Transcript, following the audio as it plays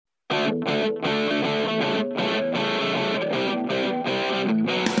Welcome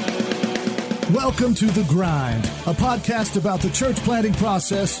to The Grind, a podcast about the church planting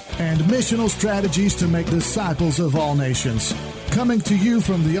process and missional strategies to make disciples of all nations. Coming to you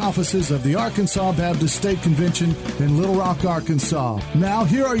from the offices of the Arkansas Baptist State Convention in Little Rock, Arkansas. Now,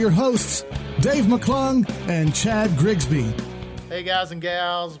 here are your hosts, Dave McClung and Chad Grigsby. Hey guys and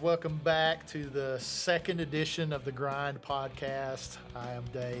gals, welcome back to the second edition of The Grind podcast. I am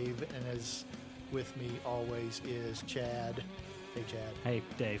Dave, and as with me always is Chad. Hey Chad. Hey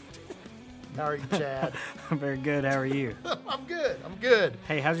Dave. How are you, Chad? I'm very good. How are you? I'm good.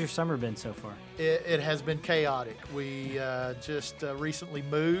 Hey, how's your summer been so far? It has been chaotic. We just recently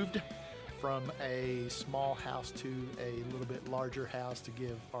moved from a small house to a little bit larger house to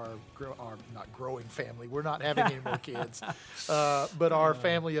give our not growing family. We're not having any more kids, but our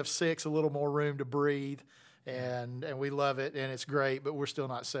family of 6 a little more room to breathe, and we love it, and it's great. But we're still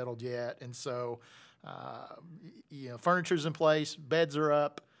not settled yet, and so furniture's in place, beds are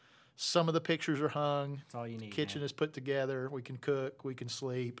up. Some of the pictures are hung. That's all you need. Kitchen is put together. We can cook. We can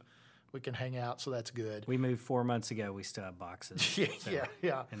sleep. We can hang out. So that's good. We moved 4 months ago. We still have boxes.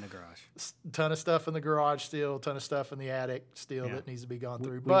 Yeah. In the garage. Ton of stuff in the garage still. Ton of stuff in the attic still that needs to be gone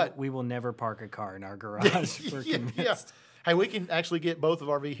through. But we will never park a car in our garage. We're convinced. Yeah. Hey, we can actually get both of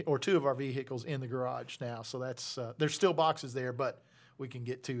our two of our vehicles in the garage now. So that's there's still boxes there, but we can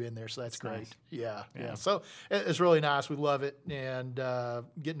get 2 in there, so that's great. Nice. Yeah. So it's really nice. We love it, and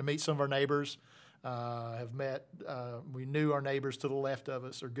getting to meet some of our neighbors. Have met. We knew our neighbors to the left of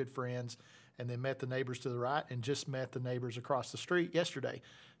us are good friends, and then met the neighbors to the right, and just met the neighbors across the street yesterday,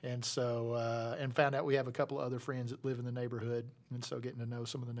 and so and found out we have a couple of other friends that live in the neighborhood, and so getting to know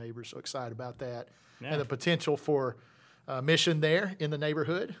some of the neighbors. So excited about that, and the potential for mission there in the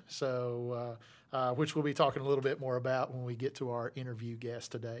neighborhood. So. Which we'll be talking a little bit more about when we get to our interview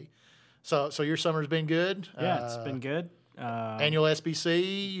guest today. So your summer's been good? Yeah, it's been good. Annual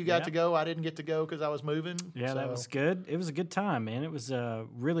SBC, you got to go. I didn't get to go because I was moving. Yeah, that was good. It was a good time, man. It was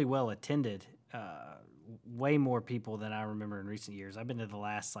really well attended. Way more people than I remember in recent years. I've been to the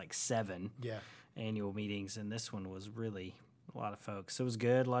last 7 annual meetings, and this one was really a lot of folks. So it was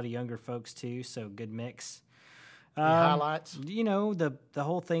good. A lot of younger folks too, so good mix. Highlights? The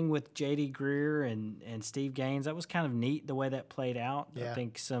whole thing with J.D. Greer and Steve Gaines, that was kind of neat the way that played out. Yeah. I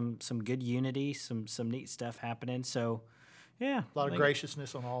think some good unity, some neat stuff happening. So, yeah. A lot of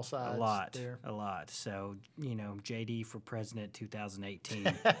graciousness on all sides. A lot. So, J.D. for president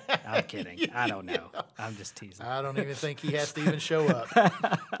 2018. I'm kidding. I don't know. Yeah. I'm just teasing. I don't even think he has to even show up.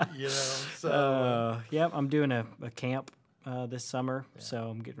 I'm doing a camp this summer, so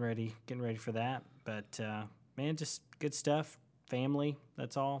I'm getting ready for that. But, man, just good stuff. Family,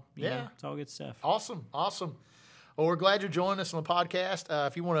 that's all. It's all good stuff. Awesome. Well, we're glad you're joining us on the podcast.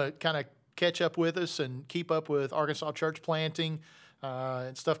 If you want to kind of catch up with us and keep up with Arkansas church planting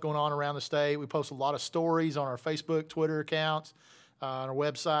and stuff going on around the state, we post a lot of stories on our Facebook, Twitter accounts, on our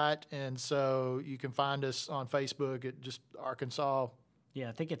website. And so you can find us on Facebook at just Arkansas. Yeah,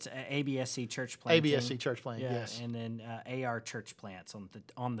 I think it's ABSC Church Planting. ABSC Church Planting, yes. And then AR Church Plants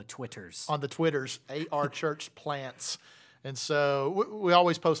on the Twitters. On the Twitters, AR Church Plants. And so we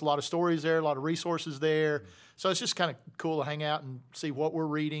always post a lot of stories there, a lot of resources there. So it's just kind of cool to hang out and see what we're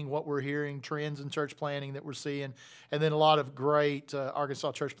reading, what we're hearing, trends in church planting that we're seeing, and then a lot of great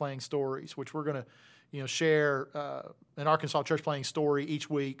Arkansas church planting stories, which we're going to share an Arkansas church planting story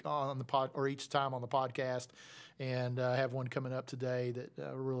each week on the pod or each time on the podcast. And I have one coming up today that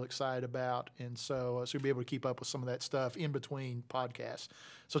we're real excited about. And so you'll be able to keep up with some of that stuff in between podcasts.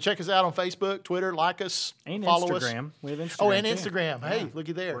 So check us out on Facebook, Twitter, like us, and follow Instagram. us. We have Instagram. Oh, and too. Instagram. Yeah. Hey,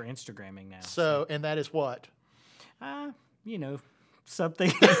 looky there. We're Instagramming now. So, and that is what?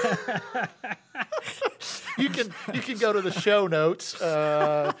 Something. You can go to the show notes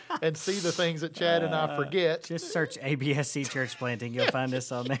and see the things that Chad and I forget. Just search ABSC Church Planting. You'll find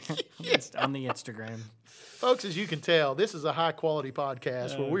us on there, on the Instagram. Folks, as you can tell, this is a high-quality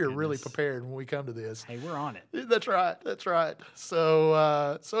podcast where we are really prepared when we come to this. Hey, we're on it. That's right.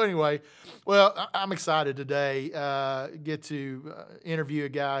 So anyway, well, I'm excited today. Get to interview a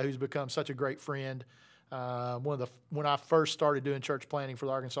guy who's become such a great friend. When I first started doing church planting for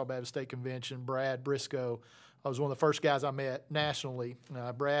the Arkansas Baptist State Convention, Brad Brisco, I was one of the first guys I met nationally.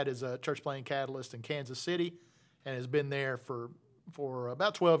 Brad is a church planting catalyst in Kansas City and has been there for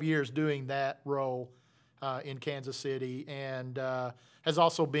about 12 years doing that role in Kansas City, and has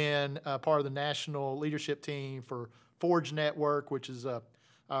also been part of the national leadership team for Forge Network, which is a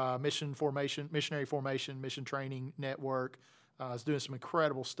missionary formation, mission training network. Is doing some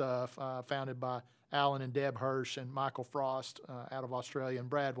incredible stuff, founded by Alan and Deb Hirsch and Michael Frost out of Australia. And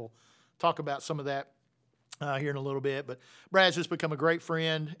Brad will talk about some of that here in a little bit. But Brad's just become a great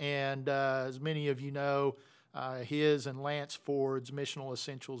friend, and as many of you know, his and Lance Ford's Missional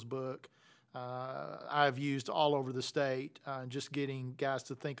Essentials book I've used all over the state, just getting guys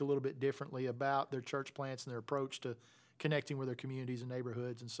to think a little bit differently about their church plants and their approach to connecting with their communities and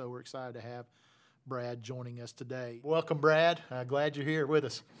neighborhoods. And so we're excited to have Brad joining us today. Welcome, Brad. Glad you're here with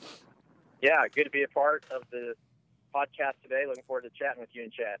us. Yeah, good to be a part of the podcast today. Looking forward to chatting with you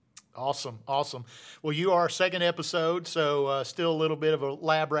and Chad. Awesome. Well, you are our second episode, so still a little bit of a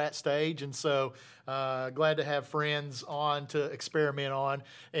lab rat stage, and so glad to have friends on to experiment on,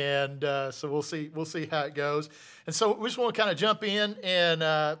 and so we'll see how it goes. And so we just want to kind of jump in and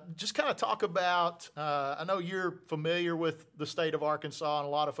just kind of talk about. I know you're familiar with the state of Arkansas, and a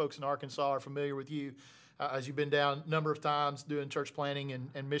lot of folks in Arkansas are familiar with you as you've been down a number of times doing church planting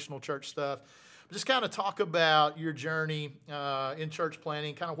and missional church stuff. Just kind of talk about your journey in church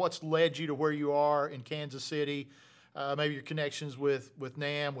planting, kind of what's led you to where you are in Kansas City, maybe your connections with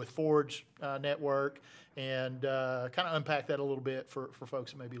NAM, with Forge Network, and kind of unpack that a little bit for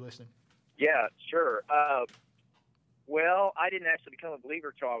folks that may be listening. Yeah, sure. Well, I didn't actually become a believer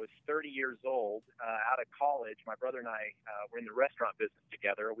until I was 30 years old. Out of college, my brother and I were in the restaurant business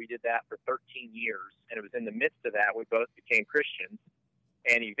together. We did that for 13 years, and it was in the midst of that we both became Christians.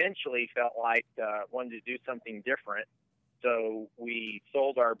 And eventually felt like wanted to do something different. So we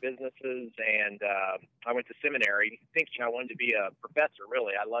sold our businesses, and I went to seminary thinking I wanted to be a professor,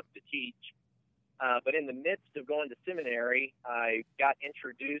 really. I loved to teach. But in the midst of going to seminary, I got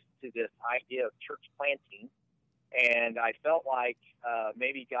introduced to this idea of church planting, and I felt like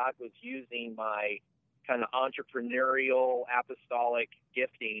maybe God was using my kind of entrepreneurial, apostolic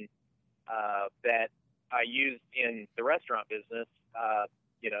gifting that I used in the restaurant business,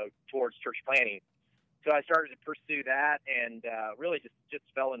 towards church planting. So I started to pursue that and really just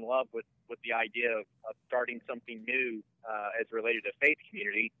fell in love with the idea of starting something new as related to faith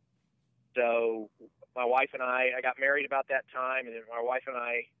community. So my wife and I got married about that time, and then my wife and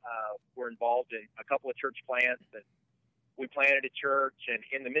I were involved in a couple of church plants, and we planted a church. And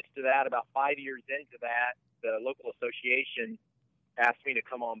in the midst of that, about 5 years into that, the local association asked me to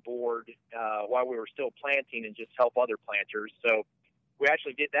come on board while we were still planting and just help other planters. So we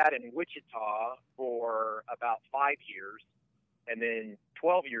actually did that in Wichita for about 5 years. And then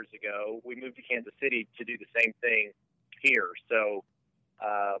 12 years ago, we moved to Kansas City to do the same thing here. So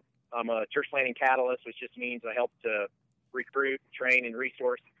I'm a church planting catalyst, which just means I help to recruit, train, and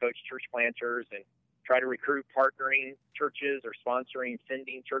resource and coach church planters and try to recruit partnering churches or sponsoring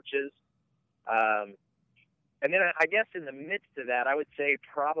sending churches. And then I guess in the midst of that, I would say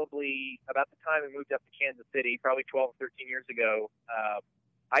probably about the time we moved up to Kansas City, probably 12, 13 years ago,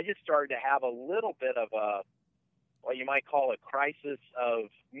 I just started to have a little bit of what you might call a crisis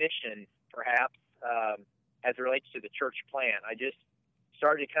of mission, perhaps, as it relates to the church plant. I just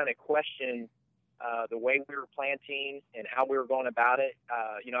started to kind of question the way we were planting and how we were going about it.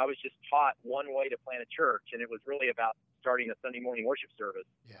 I was just taught one way to plant a church, and it was really about starting a Sunday morning worship service.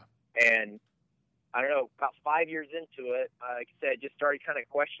 Yeah. And I don't know, about 5 years into it, like I said, just started kind of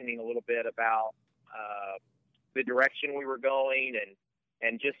questioning a little bit about the direction we were going,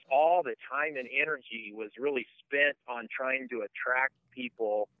 and just all the time and energy was really spent on trying to attract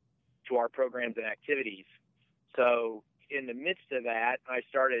people to our programs and activities. So in the midst of that, I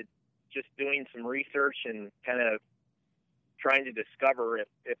started just doing some research and kind of trying to discover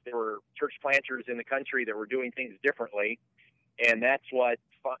if there were church planters in the country that were doing things differently. And that's what,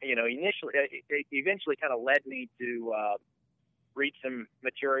 eventually kind of led me to read some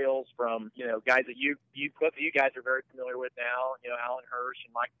materials from, guys that you guys are very familiar with now, Alan Hirsch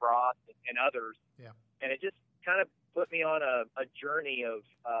and Mike Frost and others. Yeah. And it just kind of put me on a journey of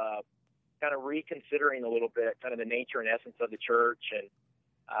kind of reconsidering a little bit kind of the nature and essence of the church. And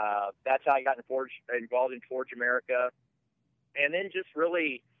that's how I got involved in Forge America. And then just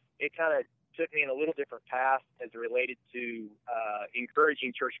really, it kind of took me in a little different path as it related to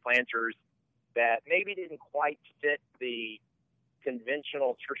encouraging church planters that maybe didn't quite fit the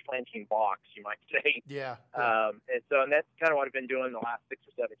conventional church planting box, you might say. Yeah. And that's kind of what I've been doing the last 6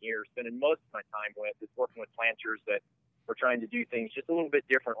 or 7 years, spending most of my time with, is working with planters that were trying to do things just a little bit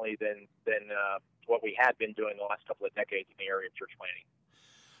differently than what we had been doing the last couple of decades in the area of church planting.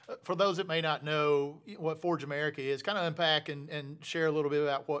 For those that may not know what Forge America is, kind of unpack and share a little bit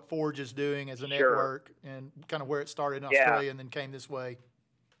about what Forge is doing as a network and kind of where it started in Australia and then came this way.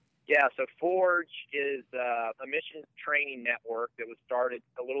 Yeah, so Forge is a missions training network that was started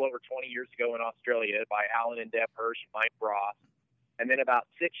a little over 20 years ago in Australia by Alan and Deb Hirsch and Mike Frost. And then about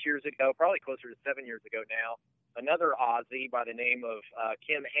 6 years ago, probably closer to 7 years ago now, another Aussie by the name of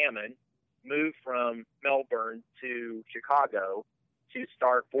Kim Hammond moved from Melbourne to Chicago to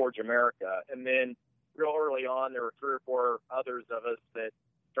start Forge America. And then real early on, there were 3 or 4 others of us that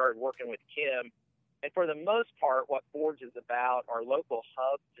started working with Kim. And for the most part, what Forge is about are local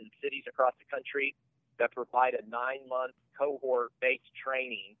hubs and cities across the country that provide a 9-month cohort-based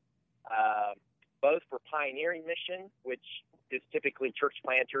training, both for pioneering mission, which is typically church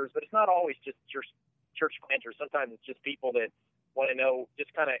planters, but it's not always just church planters. Sometimes it's just people that want to know,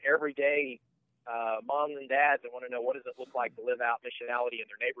 just kind of everyday moms and dads that want to know what does it look like to live out missionality in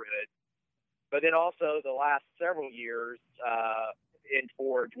their neighborhood. But then also the last several years in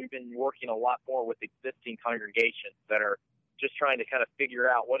Forge, we've been working a lot more with existing congregations that are just trying to kind of figure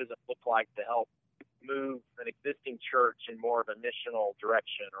out what does it look like to help move an existing church in more of a missional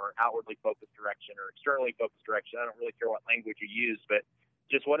direction or outwardly focused direction or externally focused direction. I don't really care what language you use, but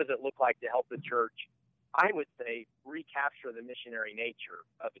just what does it look like to help the church, I would say, recapture the missionary nature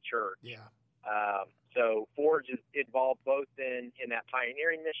of the church. Yeah. So Forge is involved both in that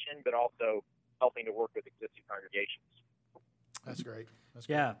pioneering mission, but also helping to work with existing congregations. That's great.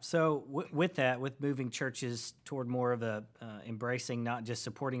 Yeah. So with that, with moving churches toward more of a embracing not just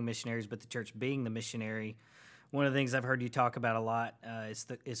supporting missionaries, but the church being the missionary, one of the things I've heard you talk about a lot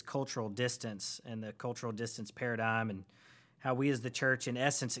is cultural distance and the cultural distance paradigm, and how we as the church, in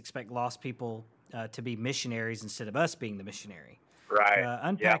essence, expect lost people to be missionaries instead of us being the missionary. Right.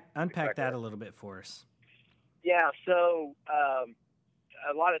 Unpack exactly. that a little bit for us. Yeah. So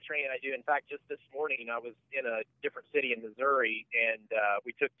a lot of training I do. In fact, just this morning I was in a different city in Missouri, and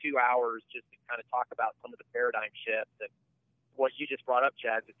we took 2 hours just to kind of talk about some of the paradigm shifts. And what you just brought up,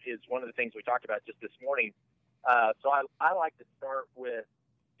 Chad, is one of the things we talked about just this morning. So I like to start with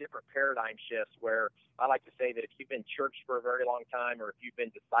different paradigm shifts, where I like to say that if you've been churched for a very long time, or if you've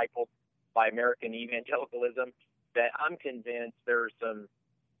been discipled by American evangelicalism, that I'm convinced there's some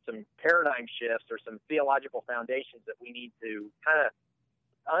paradigm shifts or some theological foundations that we need to kind of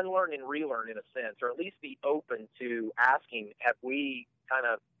unlearn and relearn in a sense, or at least be open to asking, have we kind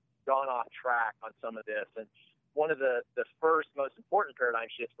of gone off track on some of this? And one of the first most important paradigm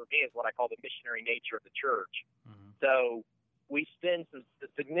shifts for me is what I call the missionary nature of the church. Mm-hmm. So we spend a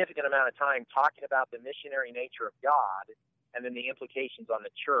significant amount of time talking about the missionary nature of God and then the implications on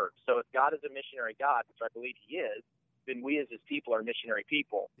the church. So if God is a missionary God, which I believe he is, then we as his people are missionary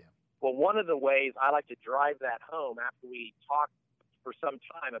people. Yeah. Well, one of the ways I like to drive that home after we talk for some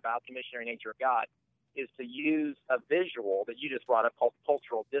time about the missionary nature of God is to use a visual that you just brought up called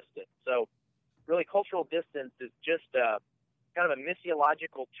cultural distance. So really cultural distance is just a kind of a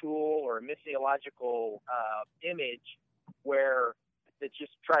missiological tool or a missiological image where that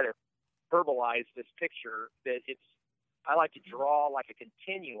just try to verbalize this picture that I like to draw like a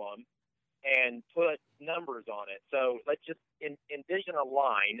continuum and put numbers on it. So let's just envision a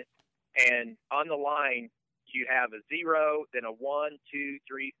line, and on the line you have a 0, then a 1, 2,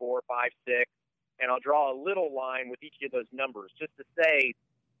 3, 4, 5, 6, and I'll draw a little line with each of those numbers just to say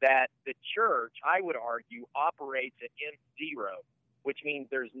that the church, I would argue, operates at M0, which means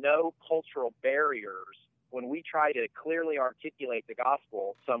there's no cultural barriers when we try to clearly articulate the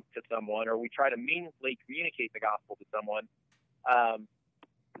gospel to someone, or we try to meaningfully communicate the gospel to someone.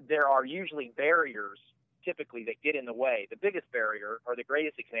 There are usually barriers typically that get in the way. The biggest barrier, or the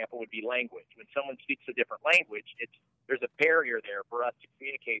greatest example, would be language. When someone speaks a different language, there's a barrier there for us to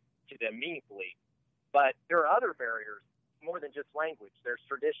communicate to them meaningfully. But there are other barriers more than just language. There's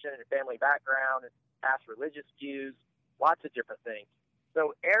tradition and family background and past religious views, lots of different things.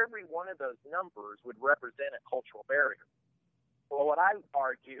 So every one of those numbers would represent a cultural barrier. Well, what I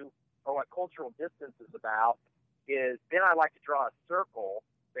argue, or what cultural distance is about, is then I like to draw a circle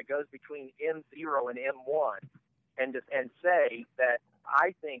that goes between M0 and M1 and say that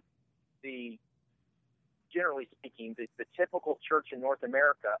I think generally speaking, the typical church in North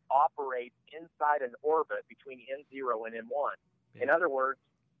America operates inside an orbit between M0 and M1. Yeah. In other words,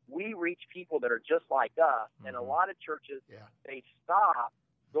 we reach people that are just like us, and a lot of churches, they stop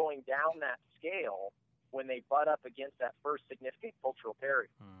going down that scale when they butt up against that first significant cultural barrier.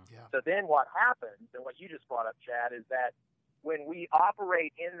 Yeah. So then what happens, and what you just brought up, Chad, is that when we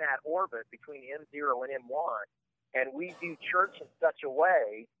operate in that orbit between M0 and M1, and we do church in such a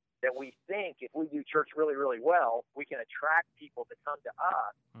way that we think if we do church really, really well, we can attract people to come to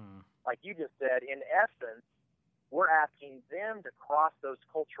us. Like you just said, in essence, we're asking them to cross those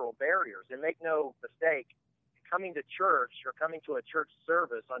cultural barriers. And make no mistake, coming to church or coming to a church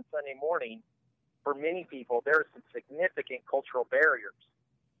service on Sunday morning, for many people, there are some significant cultural barriers.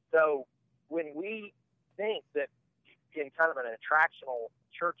 So when we think that in kind of an attractional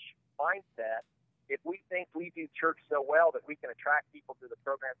church mindset, if we think we do church so well that we can attract people to the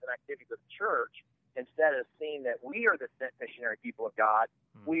programs and activities of the church, instead of seeing that we are the sent missionary people of God,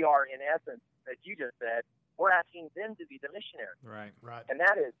 we are, in essence, as you just said, we're asking them to be the missionary. Right. And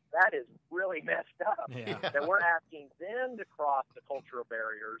that is really messed up. Yeah. That we're asking them to cross the cultural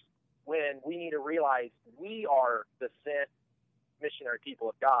barriers when we need to realize we are the sent missionary people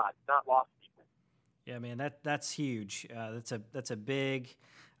of God, not lost people. Yeah, man, that's huge. That's a big,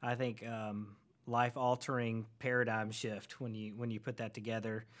 I think, life-altering paradigm shift when you put that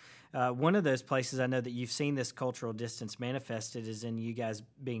together. One of those places I know that you've seen this cultural distance manifested is in you guys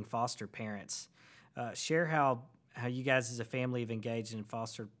being foster parents. Share how you guys as a family have engaged in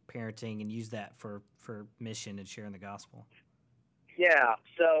foster parenting and use that for mission and sharing the gospel. Yeah,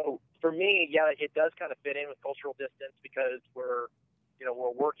 so for me, it does kind of fit in with cultural distance because we're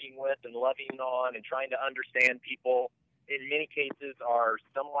working with and loving on and trying to understand people. In many cases, are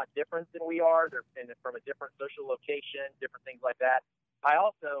somewhat different than we are. They're from a different social location, different things like that. I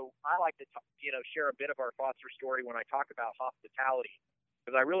like to share a bit of our foster story when I talk about hospitality,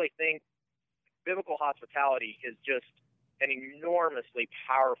 because I really think biblical hospitality is just an enormously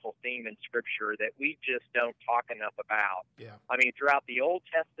powerful theme in Scripture that we just don't talk enough about. Yeah. I mean, throughout the Old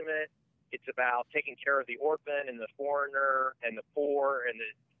Testament, it's about taking care of the orphan and the foreigner and the poor and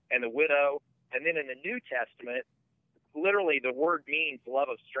the widow. And then in the New Testament, literally the word means love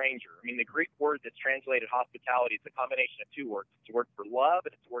of stranger. I mean, the Greek word that's translated hospitality is a combination of two words. It's a word for love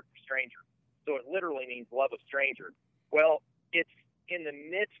and it's a word for stranger. So it literally means love of stranger. Well, it's in the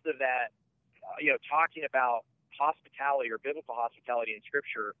midst of that, talking about hospitality or biblical hospitality in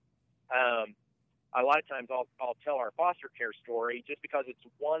Scripture. A lot of times I'll tell our foster care story just because it's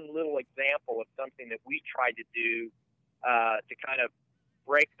one little example of something that we tried to do to kind of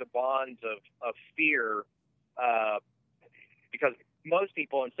break the bonds of fear, because most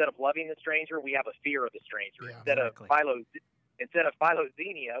people, instead of loving the stranger, we have a fear of the stranger. Yeah, Instead of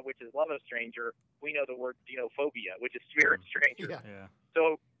philoxenia, which is love of stranger, we know the word xenophobia, which is fear of stranger. Yeah.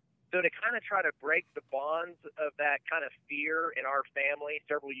 So to kind of try to break the bonds of that kind of fear in our family,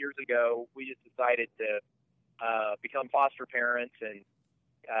 several years ago, we just decided to become foster parents. And,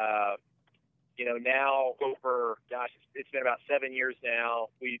 now it's been about 7 years now.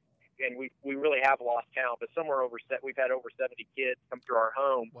 We really have lost count, but we've had over 70 kids come through our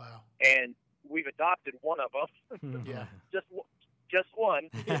home. Wow. And we've adopted one of them. Yeah. Just one.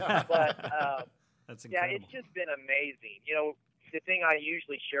 Yeah. But, that's incredible. yeah, it's just been amazing. The thing I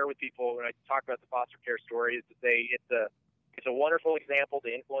usually share with people when I talk about the foster care story is to say it's a wonderful example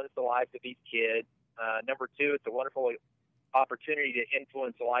to influence the lives of these kids. Number two, it's a wonderful opportunity to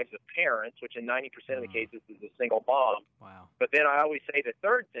influence the lives of parents, which in 90% of the cases is a single mom. Wow. But then I always say the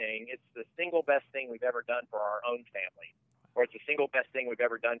third thing, it's the single best thing we've ever done for our own family, or it's the single best thing we've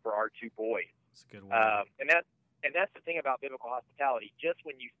ever done for our two boys. That's a good one. And that's the thing about biblical hospitality. Just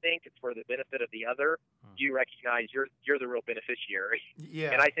when you think it's for the benefit of the other, you recognize you're the real beneficiary.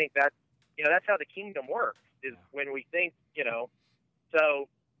 Yeah. And I think that's how the kingdom works, is when we think, So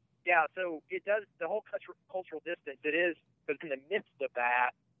it does, the whole cultural distance, it is, because in the midst of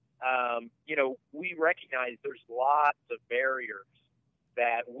that, we recognize there's lots of barriers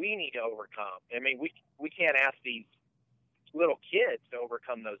that we need to overcome. I mean, we can't ask these little kids to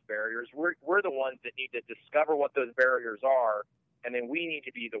overcome those barriers. We're the ones that need to discover what those barriers are, and then we need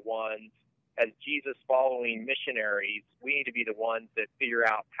to be the ones, as Jesus following missionaries, we need to be the ones that figure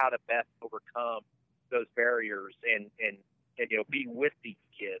out how to best overcome those barriers and be with these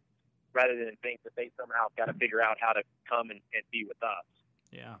kids, rather than think that they somehow got to figure out how to come and be with us.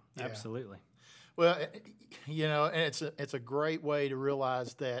 Yeah, absolutely. Well, and it's a great way to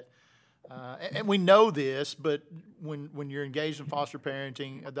realize that. And we know this, but when you're engaged in foster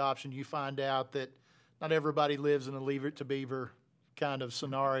parenting, adoption, you find out that not everybody lives in a Leave It to Beaver kind of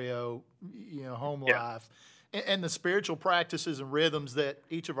scenario, home life. And the spiritual practices and rhythms that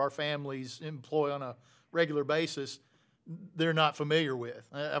each of our families employ on a regular basis, they're not familiar with.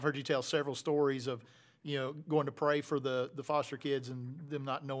 I've heard you tell several stories of, going to pray for the foster kids and them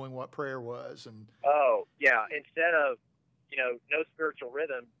not knowing what prayer was. And oh, yeah. Instead of no spiritual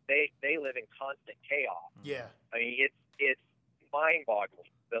rhythm, they live in constant chaos. Yeah. I mean, it's mind-boggling,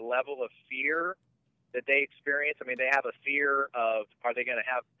 the level of fear that they experience. I mean, they have a fear of, are they going to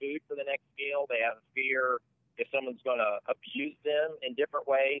have food for the next meal? They have a fear if someone's going to abuse them in different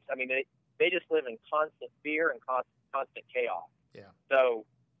ways. I mean, they just live in constant fear and constant chaos. Yeah. So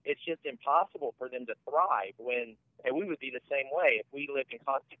it's just impossible for them to thrive and we would be the same way. If we lived in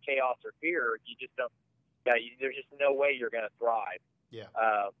constant chaos or fear, you just don't, there's just no way you're going to thrive. Yeah.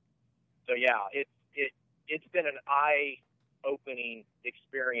 It's been an eye-opening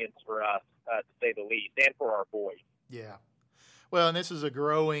experience for us to say the least, and for our boys. Yeah. Well, and this is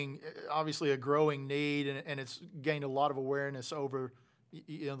obviously a growing need, and it's gained a lot of awareness over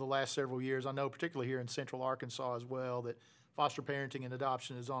the last several years. I know particularly here in Central Arkansas as well that foster parenting and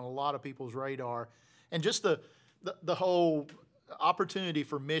adoption is on a lot of people's radar. And just the whole opportunity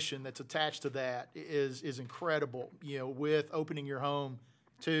for mission that's attached to that is incredible, with opening your home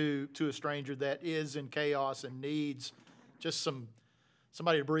to a stranger that is in chaos and needs just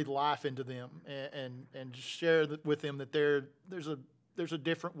somebody to breathe life into them and just share with them that there's a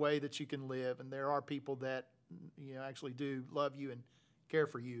different way that you can live, and there are people that actually do love you and care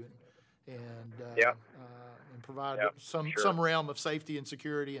for you and provide some realm of safety and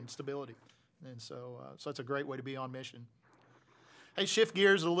security and stability. And so that's a great way to be on mission. Hey, shift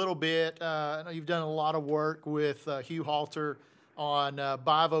gears a little bit. I know you've done a lot of work with Hugh Halter on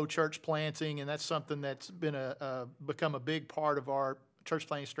Bivo church planting, and that's something that's been become a big part of our church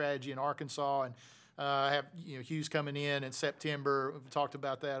planting strategy in Arkansas. And have Hugh's coming in September. We've talked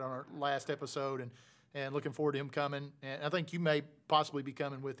about that on our last episode, and looking forward to him coming. And I think you may possibly be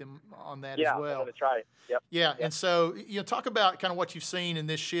coming with him on that as well. Yeah, I'm going to try it. Yep. Yeah, and so talk about kind of what you've seen in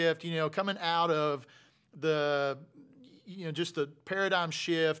this shift. Coming out of the just the paradigm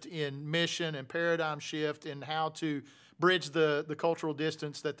shift in mission and paradigm shift in how to bridge the cultural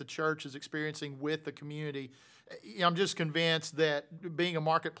distance that the church is experiencing with the community. I'm just convinced that being a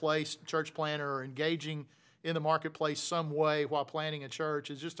marketplace church planter or engaging in the marketplace some way while planting a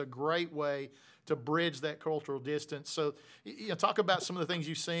church is just a great way to bridge that cultural distance. So, talk about some of the things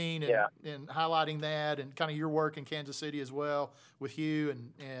you've seen and highlighting that, and kind of your work in Kansas City as well with Hugh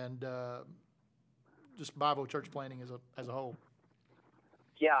and just Bible church planting as a whole.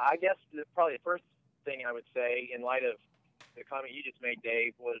 Yeah, I guess probably the first thing I would say in light of the comment you just made,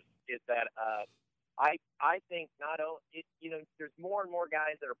 Dave, is that I think not only there's more and more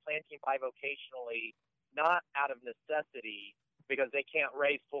guys that are planting bivocationally, not out of necessity because they can't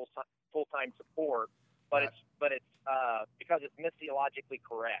raise full-time support, but it's because it's missiologically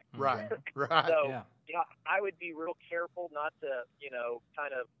correct. Right. So I would be real careful not to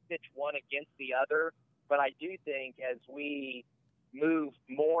kind of pitch one against the other, but I do think as we move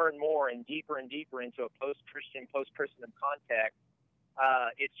more and more and deeper into a post-Christian, post-Christendom context,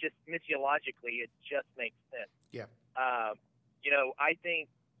 it's just missiologically, it just makes sense. Yeah. I think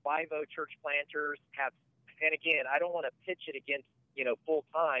Bivo church planters have, and again, I don't want to pitch it against, full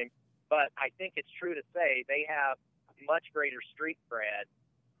time, but I think it's true to say they have much greater street cred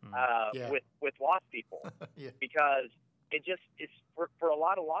with lost people because it just is for a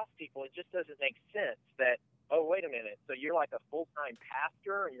lot of lost people, it just doesn't make sense that, oh, wait a minute. So you're like a full-time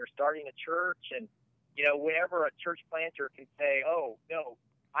pastor and you're starting a church, and whenever a church planter can say, oh, no,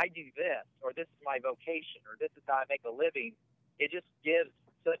 I do this, or this is my vocation, or this is how I make a living, it just gives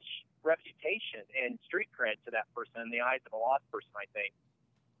such reputation and street cred to that person in the eyes of a lost person, I think.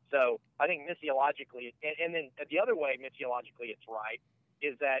 So I think missiologically, and then the other way missiologically it's right,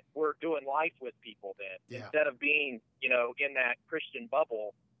 is that we're doing life with people then. Yeah. Instead of being, in that Christian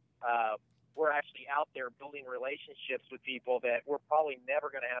bubble, we're actually out there building relationships with people that we're probably never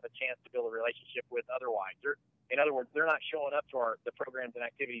going to have a chance to build a relationship with otherwise. In other words, they're not showing up to the programs and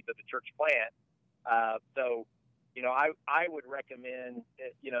activities of the church plant. So, I would recommend,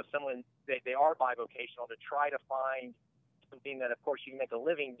 someone, they are bivocational, to try to find something that, of course, you can make a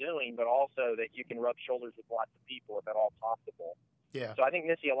living doing, but also that you can rub shoulders with lots of people if at all possible. Yeah. So I think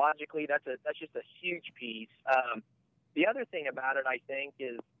missiologically, that's just a huge piece. The other thing about it, I think,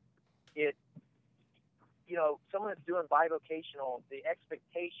 is someone that's doing bivocational, the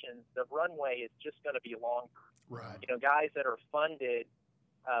expectations, the runway is just going to be longer. Right. Guys that are funded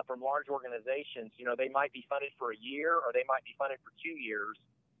from large organizations, they might be funded for a year or they might be funded for 2 years,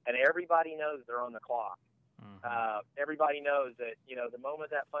 and everybody knows they're on the clock. Mm-hmm. Everybody knows that, the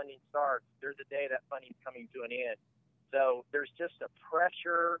moment that funding starts, there's a day that funding's coming to an end. So there's just a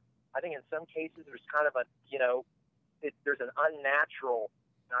pressure. I think in some cases there's kind of there's an unnatural,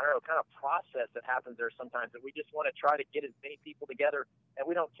 kind of process that happens there sometimes, that we just want to try to get as many people together, and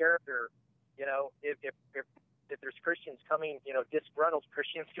we don't care if they're, if there's Christians coming, disgruntled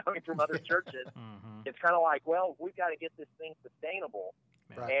Christians coming from other churches. Mm-hmm. It's kind of like, well, we've got to get this thing sustainable.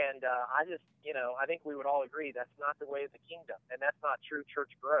 Right. And I just, I think we would all agree that's not the way of the kingdom, and that's not true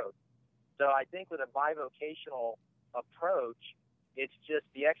church growth. So I think with a bivocational approach, it's just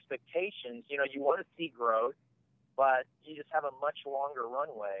the expectations. You want to see growth, but you just have a much longer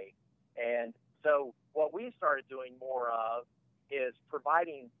runway. And so what we've started doing more of is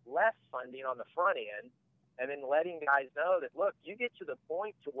providing less funding on the front end, and then letting guys know that, look, you get to the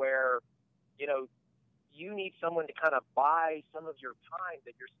point to where, you need someone to kind of buy some of your time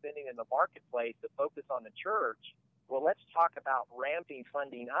that you're spending in the marketplace to focus on the church. Well, let's talk about ramping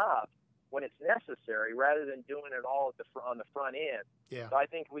funding up when it's necessary rather than doing it all on the front end. Yeah. So I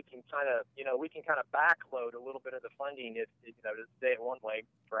think we can kind of backload a little bit of the funding, to say it one way,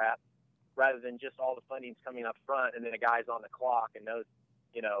 perhaps, rather than just all the funding's coming up front and then a guy's on the clock and knows,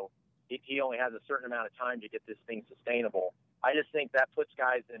 he only has a certain amount of time to get this thing sustainable. I just think that puts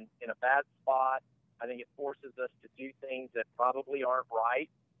guys in a bad spot. I think it forces us to do things that probably aren't right,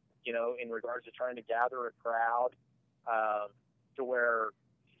 in regards to trying to gather a crowd, to where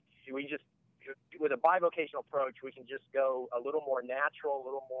we just, with a bivocational approach, we can just go a little more natural, a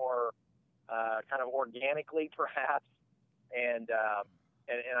little more kind of organically, perhaps, and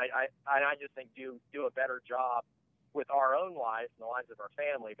I just think do a better job with our own lives and the lives of our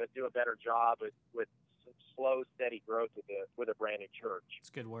family, but do a better job with some slow, steady growth with a brand new church. It's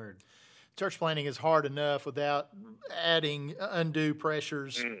a good word. Church planting is hard enough without adding undue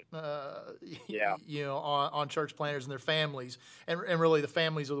pressures, on church planters and their families. And really the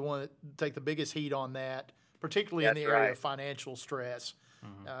families are the ones that take the biggest heat on that, particularly in the area of financial stress.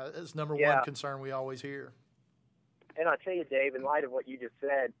 It's number one concern we always hear. And I'll tell you, Dave, in light of what you just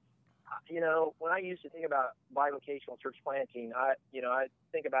said, when I used to think about bivocational church planting, I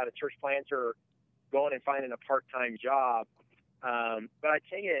think about a church planter going and finding a part-time job. But I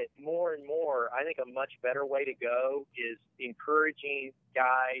tell you, more and more, I think a much better way to go is encouraging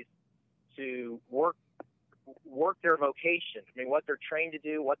guys to work their vocation. I mean, what they're trained to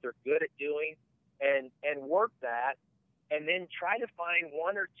do, what they're good at doing, and work that, and then try to find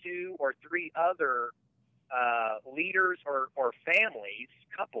one or two or three other leaders or families,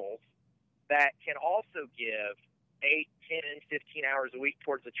 couples, that can also give 8, 10, 15 hours a week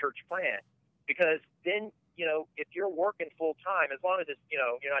towards the church plant. Because then, if you're working full time, as long as it's,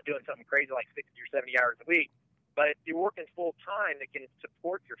 you're not doing something crazy like 60 or 70 hours a week, but if you're working full time that can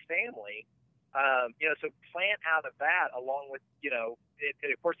support your family, so plant out of that along with, of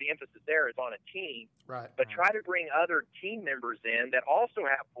course the emphasis there is on a team, right? But try to bring other team members in that also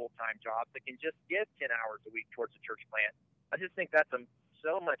have full-time jobs that can just give 10 hours a week towards the church plant. I just think that's a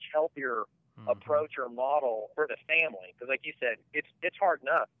so much healthier approach or model for the family. Because like you said, it's hard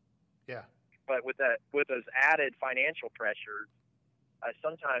enough. Yeah. But with those added financial pressures,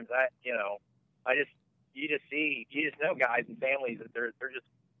 sometimes you just know guys and families that they're just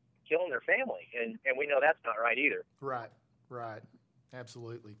killing their family, and we know that's not right either. Right,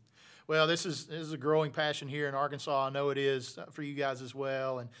 absolutely. Well, this is a growing passion here in Arkansas. I know it is for you guys as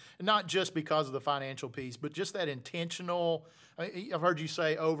well, and not just because of the financial piece, but just that intentional. I've heard you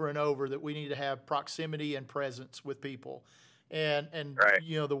say over and over that we need to have proximity and presence with people. And right.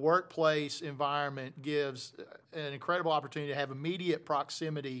 The workplace environment gives an incredible opportunity to have immediate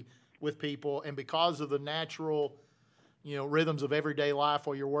proximity with people, and because of the natural, rhythms of everyday life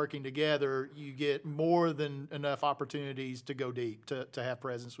while you're working together, you get more than enough opportunities to go deep, to have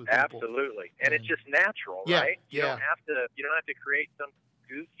presence with people. Absolutely, and it's just natural, right? You don't have to create some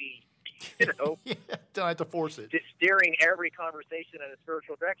goofy, don't have to force it. Just steering every conversation in a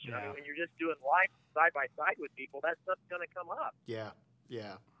spiritual direction. I mean, when you're just doing life side by side with people, that stuff's going to come up. Yeah,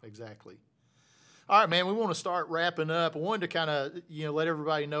 exactly. All right, man, we want to start wrapping up. I wanted to kind of, let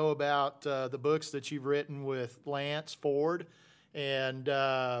everybody know about the books that you've written with Lance Ford. And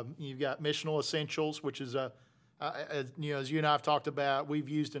you've got Missional Essentials, which is as you and I have talked about, we've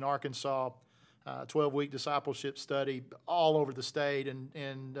used in Arkansas 12-week discipleship study all over the state,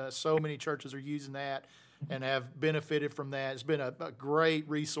 and so many churches are using that and have benefited from that. It's been a great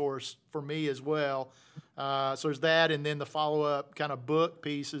resource for me as well. So there's that, and then the follow-up kind of book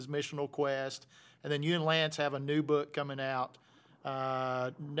piece is Missional Quest. And then you and Lance have a new book coming out,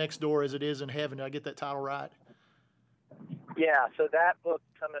 Next Door as It Is in Heaven. Did I get that title right? Yeah, so that book's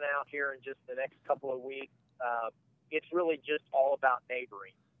coming out here in just the next couple of weeks. It's really just all about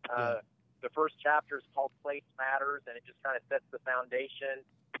neighboring. The first chapter is called Place Matters, and it just kind of sets the foundation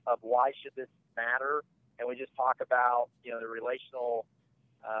of why should this matter. And we just talk about, the relational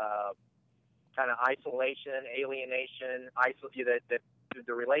kind of isolation, alienation,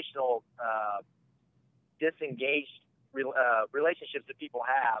 the relational disengaged relationships that people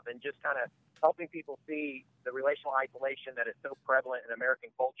have, and just kind of helping people see the relational isolation that is so prevalent in American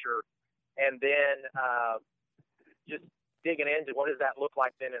culture, and then just digging into what does that look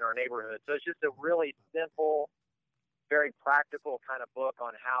like then in our neighborhood. So it's just a really simple, very practical kind of book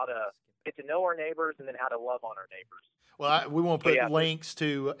on how to get to know our neighbors and then how to love on our neighbors. Well, we want to put links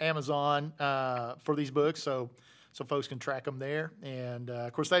to Amazon for these books, so folks can track them there. And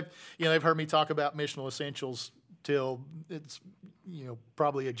of course, they've heard me talk about Missional Essentials till it's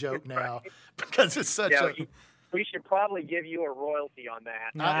probably a joke now because it's such we should probably give you a royalty on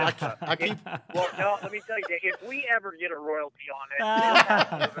that. I keep. Well, no, let me tell you, if we ever get a royalty on it, we'll have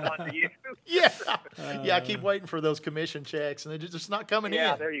to give it on to you. Yeah. I keep waiting for those commission checks, and they're just not coming in.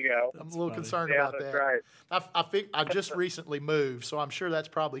 Yeah, there you go. I'm a little concerned about that. Right. I just recently moved, so I'm sure that's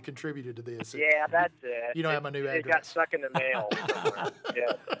probably contributed to this. Yeah, that's it. You don't have my new address. It got stuck in the mail.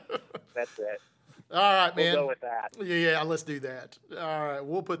 Yeah, that's it. All right, man. We'll go with that. Yeah, let's do that. All right,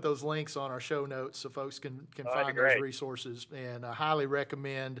 we'll put those links on our show notes so folks can find those resources. And I highly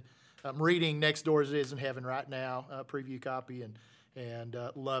recommend. I'm reading Next Door Is in Heaven right now, preview copy, and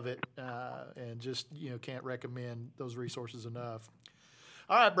love it. And just can't recommend those resources enough.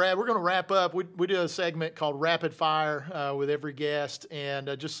 All right, Brad, we're going to wrap up. We do a segment called Rapid Fire with every guest,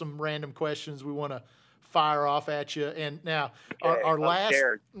 and just some random questions we want to fire off at you. And now our last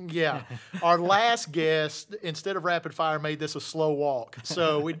guest, instead of rapid fire, made this a slow walk.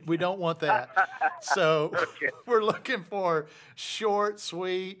 So we don't want that. So we're looking for short,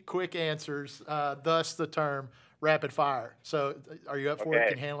 sweet, quick answers, thus the term rapid fire. So are you up for it?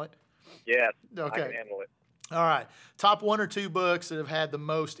 Can you handle it? Yes, okay. I can handle it. All right. Top 1 or 2 books that have had the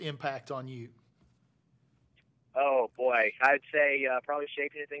most impact on you? Oh, boy. I'd say probably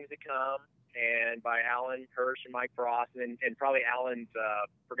Shaping the Things That Come, and by Alan Hirsch and Mike Frost, and probably Alan's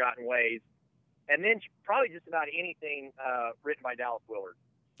Forgotten Ways. And then probably just about anything written by Dallas Willard.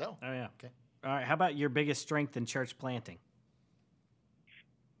 Oh, yeah. Okay. All right. How about your biggest strength in church planting?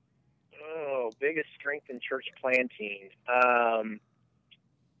 Oh, biggest strength in church planting.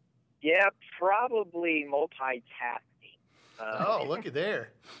 Yeah, probably multitasking. Look at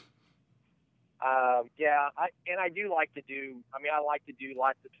there. I do like to do. I like to do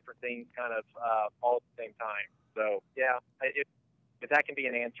lots of different things, kind of all at the same time. So yeah, if that can be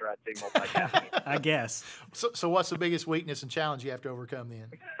an answer, I'd say multitasking. I guess. So what's the biggest weakness and challenge you have to overcome then?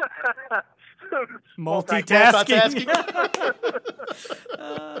 Multitasking.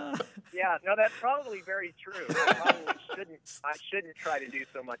 Yeah, no, that's probably very true. I shouldn't try to do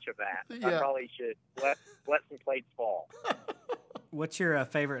so much of that. Yeah. I probably should let some plates fall. What's your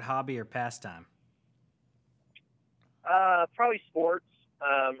favorite hobby or pastime? Probably sports.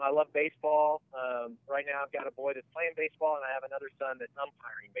 I love baseball. Right now I've got a boy that's playing baseball, and I have another son that's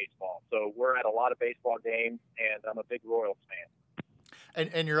umpiring baseball. So we're at a lot of baseball games, and I'm a big Royals fan.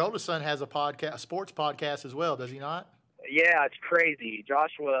 And your oldest son has a sports podcast as well, does he not? Yeah, it's crazy.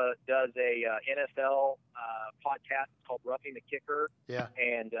 Joshua does a NFL podcast called Roughing the Kicker. Yeah.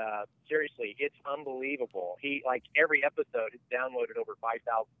 And seriously, it's unbelievable. He, every episode is downloaded over 5,000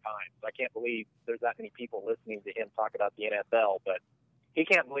 times. I can't believe there's that many people listening to him talk about the NFL, but he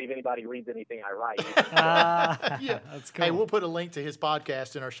can't believe anybody reads anything I write. Yeah, that's cool. Hey, we'll put a link to his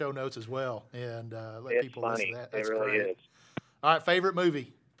podcast in our show notes as well, and let people listen to that. That's it really great. Is. All right, favorite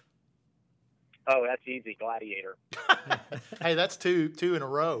movie? Oh, that's easy. Gladiator. Hey, that's two in a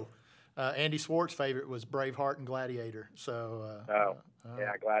row. Andy Swartz's favorite was Braveheart and Gladiator. So.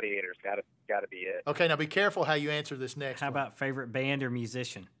 Yeah, Gladiator's got to be it. Okay, now be careful how you answer this next. How about favorite band or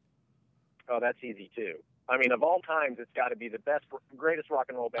musician? Oh, that's easy too. Of all times, it's got to be the greatest rock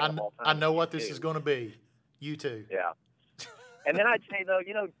and roll band of all time. I know what this is going to be. U2. Yeah. And then I'd say though,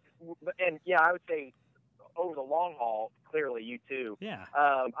 I would say over the long haul, clearly U2. Yeah.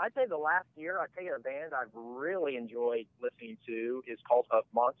 I'd say the last year, I'd tell you a band I've really enjoyed listening to is called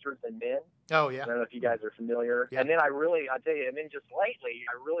Monsters and Men. Oh, yeah. I don't know if you guys are familiar. Yeah. And then I'd tell you, and then just lately,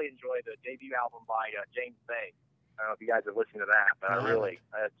 I really enjoyed the debut album by James Bay. I don't know if you guys have listened to that, but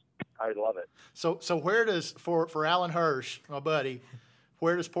I love it. So where does, for Alan Hirsch, my buddy,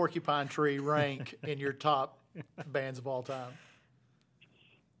 where does Porcupine Tree rank in your top bands of all time?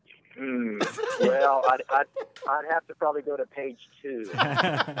 Well, I'd have to probably go to page 2.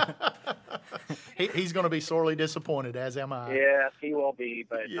 He's going to be sorely disappointed, as am I. Yes, he will be,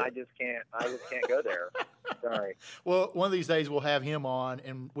 but yeah. I just can't go there. Sorry. Well, one of these days we'll have him on,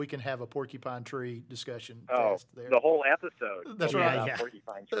 and we can have a Porcupine Tree discussion. There. The whole episode. That's right. Yeah.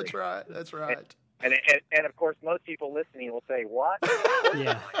 Porcupine Tree. That's right. And of course, most people listening will say, "What?"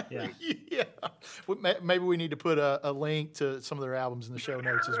 Yeah. Maybe we need to put a link to some of their albums in the show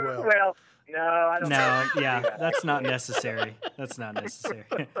notes as well. Well, no, I don't. No, that's not necessary. That's not necessary.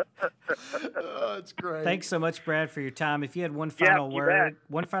 Oh, it's great. Thanks so much, Brad, for your time. If you had one final word,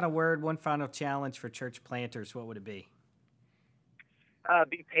 one final challenge for church planters, what would it be?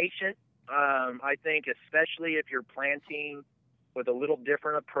 Be patient. I think, especially if you're planting with a little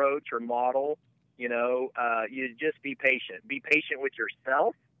different approach or model. You just be patient. Be patient with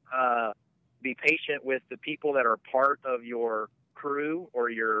yourself. Be patient with the people that are part of your crew or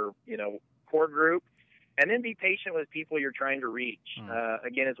your, core group. And then be patient with people you're trying to reach.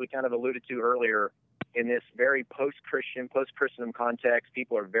 Again, as we kind of alluded to earlier, in this very post-Christendom context,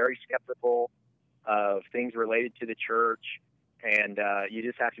 people are very skeptical of things related to the church, and you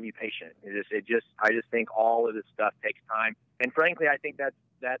just have to be patient. I just think all of this stuff takes time, and frankly, I think that's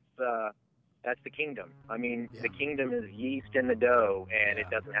the kingdom. I mean, the kingdom is yeast in the dough, and it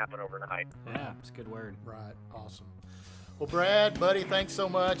doesn't happen overnight. Yeah, it's a good word. Right. Awesome. Well, Brad, buddy, thanks so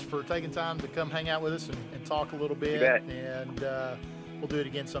much for taking time to come hang out with us and talk a little bit. You bet. And we'll do it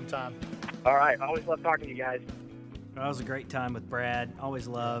again sometime. All right. Always love talking to you guys. That was a great time with Brad. Always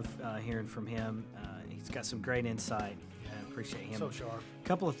love hearing from him. He's got some great insight. I appreciate him. So sharp. A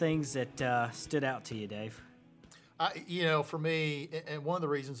couple of things that stood out to you, Dave. For me, and one of the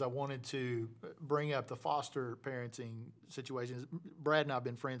reasons I wanted to bring up the foster parenting situation is Brad and I have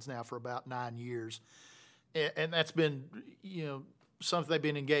been friends now for about 9 years. And that's been, something they've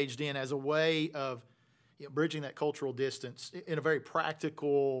been engaged in as a way of bridging that cultural distance in a very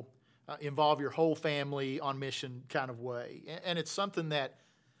practical, involve your whole family on mission kind of way. And it's something that,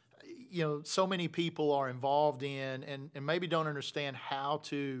 so many people are involved in and maybe don't understand how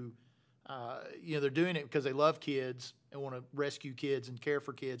to, they're doing it because they love kids and want to rescue kids and care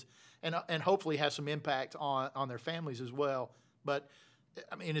for kids and hopefully have some impact on their families as well. But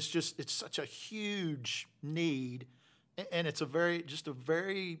I mean, it's such a huge need, and it's a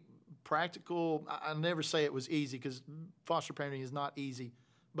very practical. I never say it was easy because foster parenting is not easy,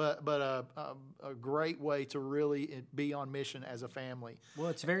 but a great way to really be on mission as a family. Well,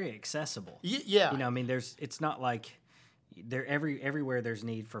 it's very accessible. Yeah. It's not like everywhere there's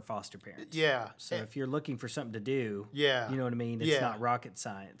need for foster parents. Yeah. So if you're looking for something to do, yeah, you know what I mean? It's not rocket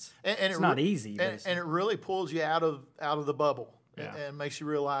science. And it's not easy. And it really pulls you out of the bubble. Yeah. And makes you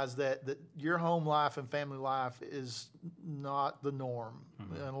realize that your home life and family life is not the norm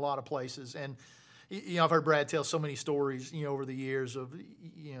in a lot of places. And, I've heard Brad tell so many stories, over the years of,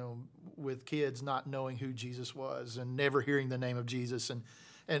 with kids not knowing who Jesus was and never hearing the name of Jesus and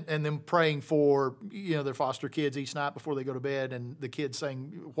them praying for, their foster kids each night before they go to bed and the kids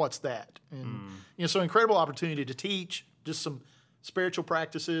saying, "What's that?" And, so incredible opportunity to teach just some spiritual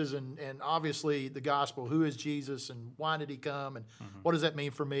practices and obviously the gospel. Who is Jesus and why did he come and what does that mean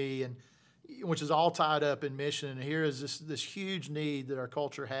for me? And which is all tied up in mission. And here is this huge need that our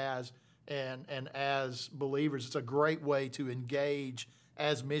culture has. And as believers, it's a great way to engage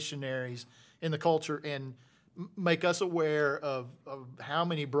as missionaries in the culture and make us aware of how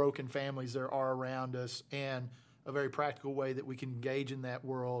many broken families there are around us and a very practical way that we can engage in that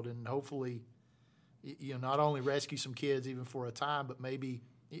world and hopefully not only rescue some kids even for a time, but maybe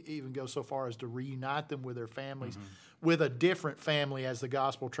even go so far as to reunite them with their families, with a different family as the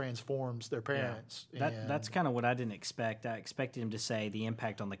gospel transforms their parents. Yeah. That's kind of what I didn't expect. I expected him to say the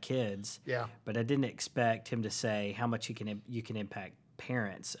impact on the kids, but I didn't expect him to say how much you can impact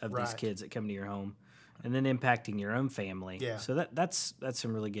parents of these kids that come to your home, and then impacting your own family. Yeah. So that's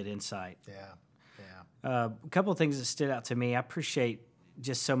some really good insight. A couple of things that stood out to me. I appreciate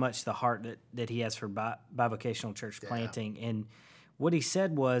just so much the heart that he has for bivocational church planting. And what he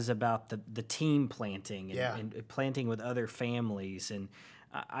said was about the team planting and planting with other families. And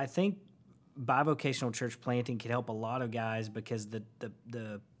I think bivocational church planting can help a lot of guys because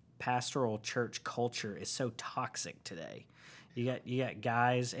the pastoral church culture is so toxic today. You got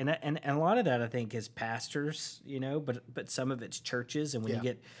guys, and a lot of that I think is pastors, but some of it's churches. And when you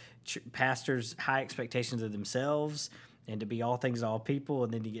get pastors' high expectations of themselves and to be all things to all people,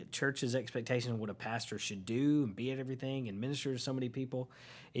 and then you get churches' expectation of what a pastor should do and be at everything and minister to so many people,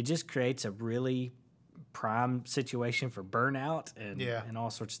 it just creates a really prime situation for burnout and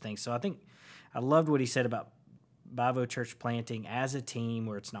all sorts of things. So I think I loved what he said about Bivo church planting as a team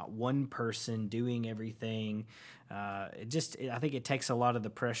where it's not one person doing everything. I think it takes a lot of the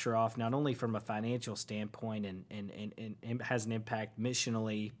pressure off, not only from a financial standpoint and has an impact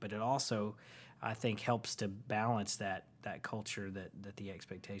missionally, but it also, I think, helps to balance that culture that the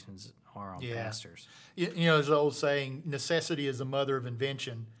expectations are on pastors. There's an old saying, necessity is the mother of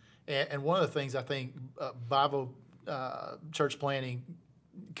invention. And one of the things I think Bivo church planting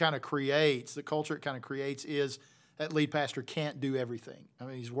kind of creates, the culture it kind of creates, is that lead pastor can't do everything. I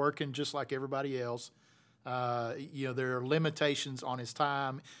mean, he's working just like everybody else. There are limitations on his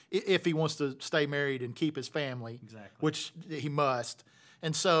time if he wants to stay married and keep his family, which he must.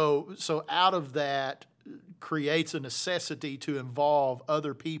 And so out of that creates a necessity to involve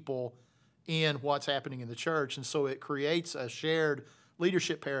other people in what's happening in the church. And so it creates a shared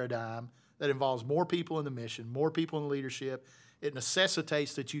leadership paradigm that involves more people in the mission, more people in leadership. It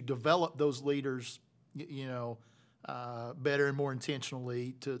necessitates that you develop those leaders, better and more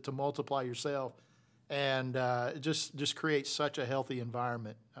intentionally to multiply yourself. and it just creates such a healthy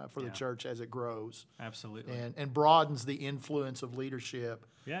environment for the church as it grows. Absolutely. And broadens the influence of leadership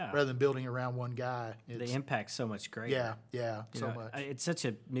rather than building around one guy. The impact's so much greater. Yeah, so much. It's such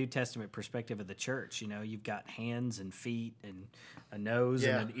a New Testament perspective of the church. You've got hands and feet and a nose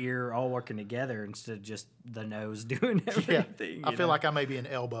and an ear all working together instead of just the nose doing everything. I feel like I may be an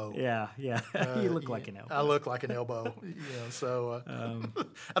elbow. Yeah. You look like an elbow. I look like an elbow. So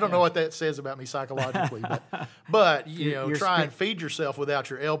I don't know what that says about me psychologically, but try and feed yourself without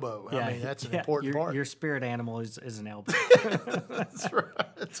your elbow. I mean, that's an important part. Your spirit animal is an elbow. That's right.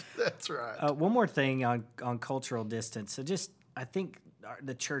 That's right. One more thing on cultural distance. So I think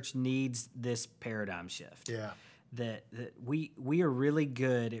the church needs this paradigm shift. Yeah. That we are really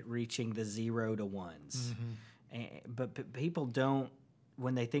good at reaching the 0 to 1s, but people don't.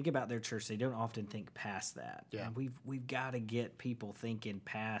 When they think about their church, they don't often think past that. Yeah. And we've got to get people thinking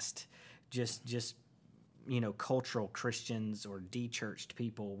past just cultural Christians or de-churched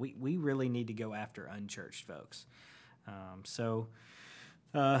people. We really need to go after unchurched folks.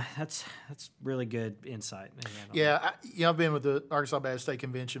 That's really good insight. I've been with the Arkansas Baptist State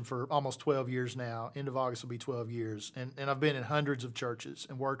Convention for almost 12 years now. End of August will be 12 years. And I've been in hundreds of churches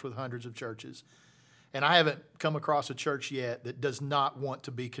and worked with hundreds of churches. And I haven't come across a church yet that does not want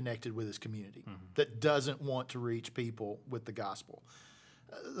to be connected with its community, that doesn't want to reach people with the gospel.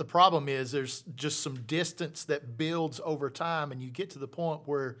 The problem is there's just some distance that builds over time, and you get to the point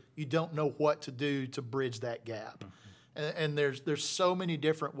where you don't know what to do to bridge that gap. And there's so many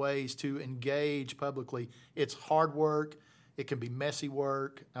different ways to engage publicly. It's hard work. It can be messy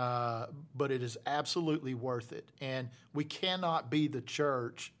work, but it is absolutely worth it. And we cannot be the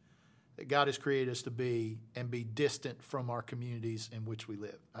church that God has created us to be and be distant from our communities in which we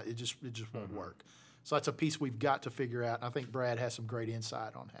live. It just won't work. So that's a piece we've got to figure out. And I think Brad has some great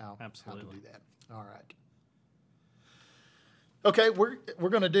insight on how to do that. All right. Okay, we're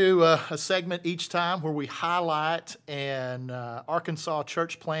going to do a segment each time where we highlight an Arkansas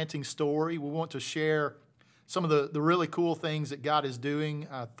church planting story. We want to share some of the really cool things that God is doing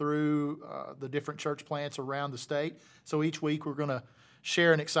through the different church plants around the state. So each week we're going to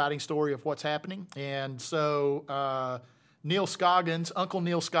share an exciting story of what's happening. And so Uncle Neil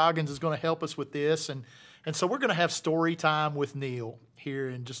Scoggins is going to help us with this. And so we're going to have story time with Neil here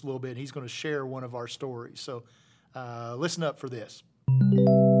in just a little bit. He's going to share one of our stories. So listen up for this.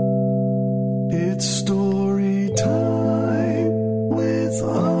 It's story time with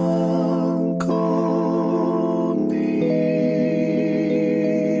Uncle Neil.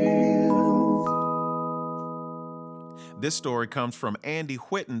 This story comes from Andy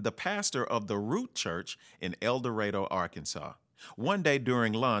Whitten, the pastor of the Root Church in El Dorado, Arkansas. One day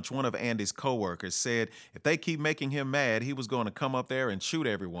during lunch, one of Andy's coworkers said if they keep making him mad, he was going to come up there and shoot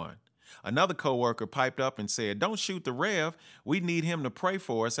everyone. Another coworker piped up and said, "Don't shoot the Rev. We need him to pray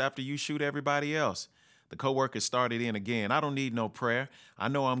for us after you shoot everybody else." The coworker started in again. "I don't need no prayer. I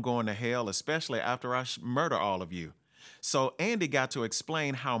know I'm going to hell, especially after I murder all of you." So Andy got to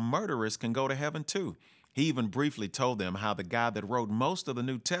explain how murderers can go to heaven too. He even briefly told them how the guy that wrote most of the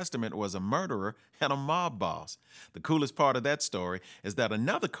New Testament was a murderer and a mob boss. The coolest part of that story is that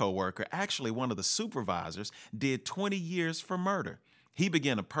another coworker, actually one of the supervisors, did 20 years for murder. He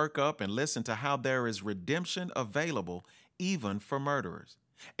began to perk up and listen to how there is redemption available even for murderers.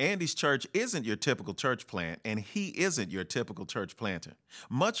 Andy's church isn't your typical church plant, and he isn't your typical church planter.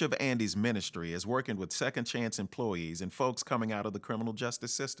 Much of Andy's ministry is working with second chance employees and folks coming out of the criminal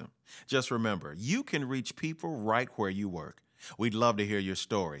justice system. Just remember, you can reach people right where you work. We'd love to hear your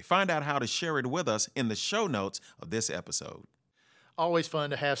story. Find out how to share it with us in the show notes of this episode. Always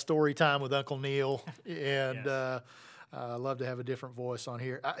fun to have story time with Uncle Neil, and I love to have a different voice on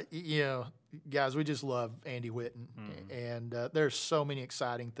here. Guys, we just love Andy Whitten, and there's so many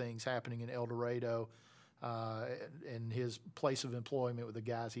exciting things happening in El Dorado and his place of employment with the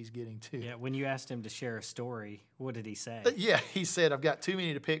guys he's getting to. Yeah, when you asked him to share a story, what did he say? He said, "I've got too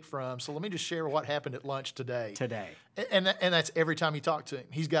many to pick from, so let me just share what happened at lunch today." And that's every time you talk to him.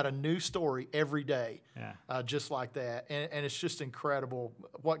 He's got a new story every day, just like that. And it's just incredible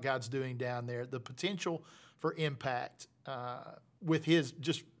what God's doing down there. The potential for impact with his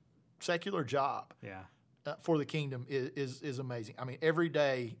just secular job for the kingdom is amazing. I mean, every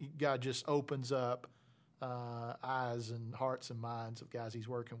day God just opens up eyes and hearts and minds of guys he's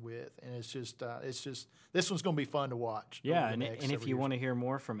working with, and it's just this one's going to be fun to watch. Yeah, and if you want to hear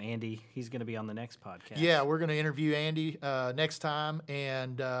more from Andy, he's going to be on the next podcast. Yeah, we're going to interview Andy next time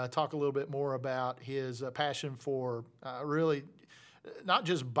and talk a little bit more about his passion for really not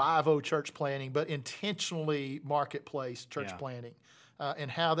just Bivo church planting, but intentionally marketplace church planting,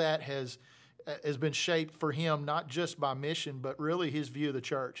 and how that has has been shaped for him not just by mission, but really his view of the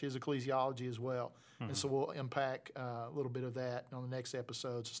church, his ecclesiology as well. And so we'll unpack a little bit of that on the next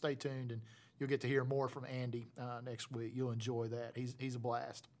episode. So stay tuned, and you'll get to hear more from Andy next week. You'll enjoy that. He's a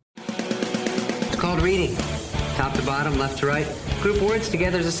blast. It's called reading. Top to bottom, left to right. Group words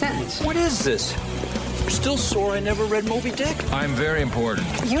together as a sentence. What is this? I'm still sore I never read Moby Dick. I'm very important.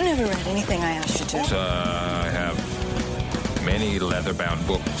 You never read anything I asked you to. I have many leather-bound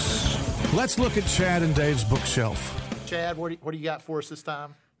books. Let's look at Chad and Dave's bookshelf. Chad, what do you got for us this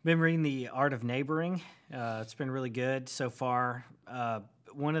time? Been reading The Art of Neighboring. It's been really good so far.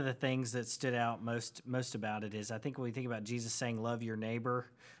 One of the things that stood out most about it is I think when we think about Jesus saying love your neighbor,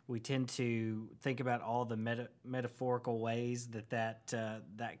 we tend to think about all the metaphorical ways that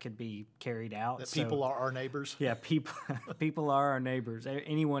could be carried out. That people are our neighbors. Yeah, people are our neighbors,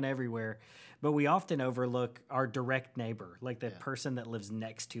 anyone everywhere. But we often overlook our direct neighbor, like the person that lives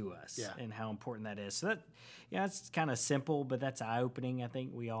next to us, and how important that is. So that, it's kind of simple, but that's eye-opening. I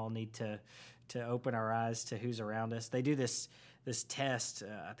think we all need to open our eyes to who's around us. They do this test.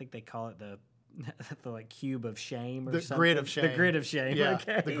 I think they call it the like cube of shame or something. Grid of shame. The grid of shame. Yeah,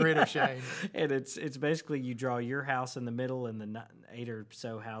 okay. The grid of shame. And it's basically you draw your house in the middle and the 8 or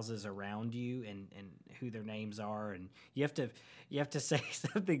so houses around you and who their names are, and you have to say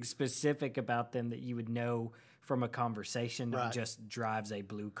something specific about them that you would know from a conversation, not just drives a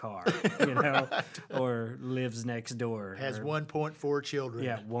blue car, or lives next door. Has 1.4 children.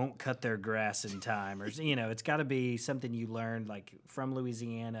 Yeah, won't cut their grass in time. Or, it's got to be something you learned, like from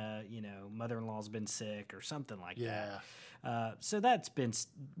Louisiana, mother-in-law's been sick or something like that. So that's been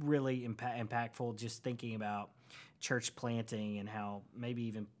really impactful, just thinking about church planting and how maybe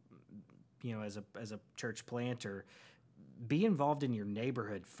even, as a church planter, be involved in your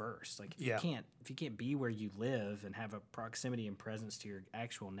neighborhood first. Like if you can't be where you live and have a proximity and presence to your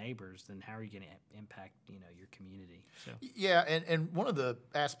actual neighbors, then how are you going to impact your community? So. Yeah, and one of the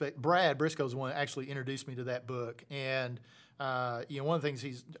aspects, Brad Brisco is the one that actually introduced me to that book, and one of the things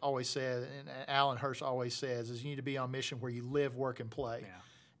he's always said, and Alan Hirsch always says, is you need to be on mission where you live, work, and play. Yeah.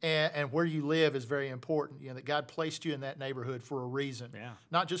 And where you live is very important. That God placed you in that neighborhood for a reason. Yeah.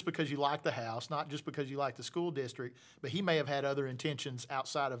 Not just because you like the house, not just because you like the school district, but He may have had other intentions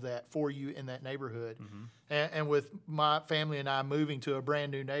outside of that for you in that neighborhood. Mm-hmm. And with my family and I moving to a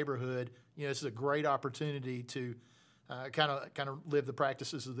brand new neighborhood, this is a great opportunity to kind of live the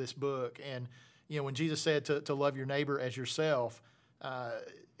practices of this book. And when Jesus said to love your neighbor as yourself,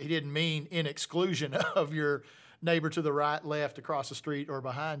 He didn't mean in exclusion of your neighbor to the right, left, across the street, or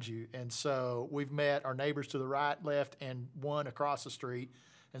behind you. And so we've met our neighbors to the right, left, and one across the street.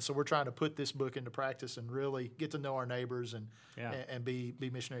 And so we're trying to put this book into practice and really get to know our neighbors and be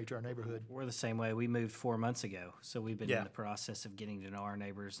missionary to our neighborhood. We're the same way. We moved 4 months ago, so we've been in the process of getting to know our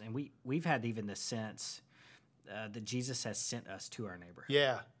neighbors. And we've had even the sense that Jesus has sent us to our neighborhood.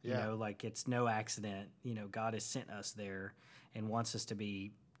 Yeah. Like it's no accident. God has sent us there and wants us to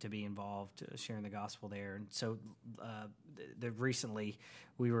be involved, sharing the gospel there. And so recently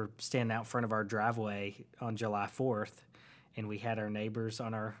we were standing out front of our driveway on July 4th, and we had our neighbors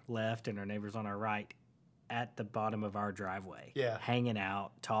on our left and our neighbors on our right at the bottom of our driveway, hanging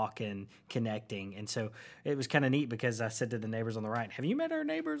out, talking, connecting. And so it was kind of neat because I said to the neighbors on the right, have you met our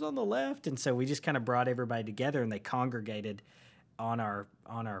neighbors on the left? And so we just kind of brought everybody together, and they congregated on our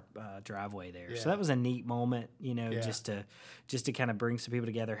driveway there. So that was a neat moment, just to kind of bring some people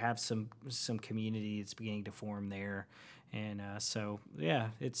together, have some community that's beginning to form there. And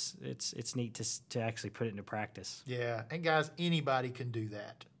it's neat to actually put it into practice. Yeah, and guys, anybody can do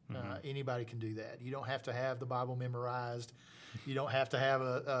that. Anybody can do that. You don't have to have the Bible memorized. You don't have to have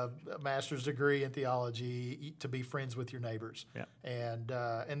a master's degree in theology to be friends with your neighbors. Yeah.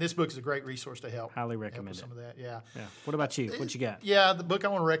 And this book is a great resource to help. Highly recommend some of that. Yeah. What about you? What you got? Yeah, the book I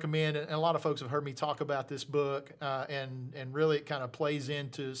want to recommend, and a lot of folks have heard me talk about this book, and really it kind of plays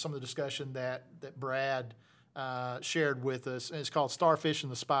into some of the discussion that Brad shared with us. And it's called Starfish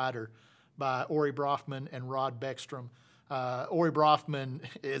and the Spider by Ori Brofman and Rod Beckstrom. Ori Brofman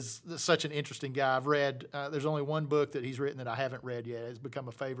is such an interesting guy. I've read, there's only one book that he's written that I haven't read yet. It's become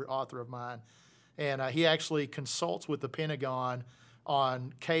a favorite author of mine. And he actually consults with the Pentagon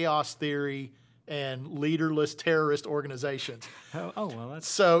on chaos theory and leaderless terrorist organizations. Well, that's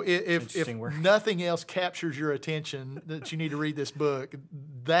so if nothing else captures your attention that you need to read this book,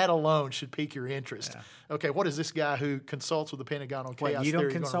 that alone should pique your interest. Yeah. Okay, what is this guy who consults with the Pentagon on chaos theory you going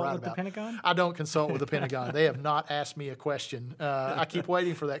don't to consult write with about? The Pentagon? I don't consult with the Pentagon. They have not asked me a question. I keep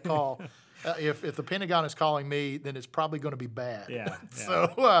waiting for that call. If the Pentagon is calling me, then it's probably going to be bad. Yeah.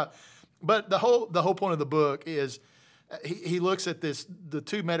 So, but the whole point of the book is he looks at this, the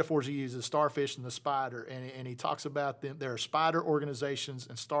two metaphors he uses, starfish and the spider, and he talks about them. There are spider organizations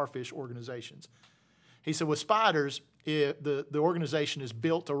and starfish organizations. He said with spiders, the organization is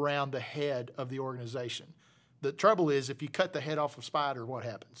built around the head of the organization. The trouble is, if you cut the head off of a spider, what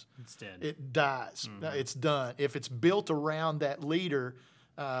happens? It's dead. It dies. Mm-hmm. It's done. If it's built around that leader,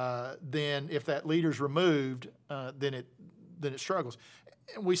 then if that leader's removed, then it struggles.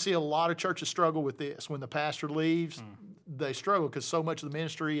 And we see a lot of churches struggle with this. When the pastor leaves, they struggle because so much of the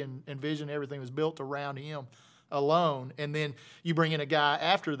ministry and vision, everything was built around him alone. And then you bring in a guy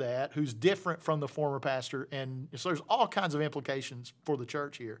after that who's different from the former pastor. And so there's all kinds of implications for the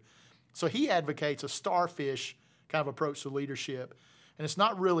church here. So he advocates a starfish kind of approach to leadership. And it's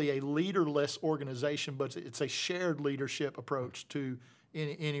not really a leaderless organization, but it's a shared leadership approach to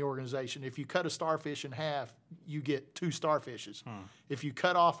any organization. If you cut a starfish in half, you get two starfishes. If you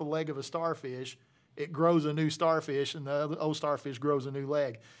cut off a leg of a starfish, it grows a new starfish, and the old starfish grows a new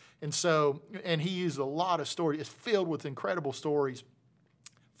leg. And so, and he used a lot of stories. It's filled with incredible stories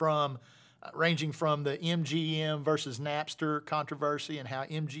from ranging from the MGM versus Napster controversy and how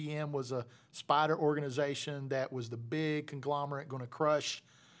MGM was a spider organization that was the big conglomerate going to crush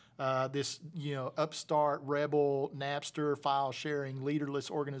this, upstart, rebel, Napster, file-sharing,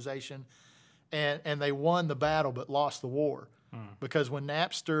 leaderless organization. And they won the battle but lost the war. Because when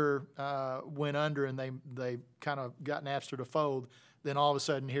Napster went under and they kind of got Napster to fold, then all of a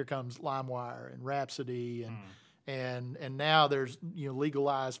sudden here comes LimeWire and Rhapsody and now there's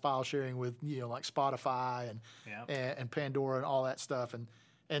legalized file sharing with like Spotify and Pandora and all that stuff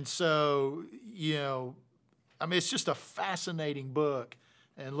and so it's just a fascinating book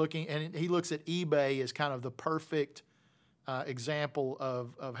and he looks at eBay as kind of the perfect example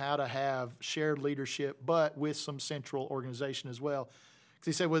of how to have shared leadership but with some central organization as well.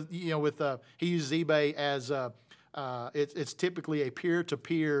 Because he said he uses eBay as it's typically a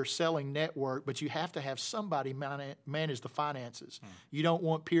peer-to-peer selling network, but you have to have somebody manage the finances. You don't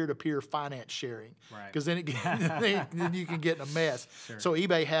want peer-to-peer finance sharing, because then you can get in a mess. Sure. So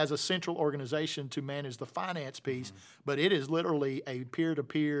eBay has a central organization to manage the finance piece, but it is literally a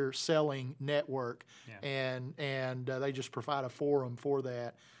peer-to-peer selling network, and they just provide a forum for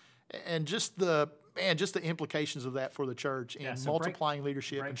that, and just the implications of that for the church and so multiplying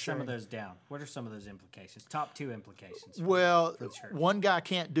leadership and sharing. Break some of those down. What are some of those implications? Top two implications for the church. One guy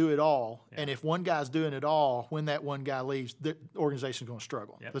can't do it all, and if one guy's doing it all, when that one guy leaves, the organization's going to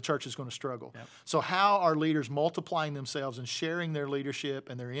struggle. The church is going to struggle. So how are leaders multiplying themselves and sharing their leadership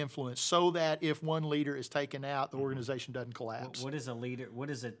and their influence so that if one leader is taken out, the organization doesn't collapse? What is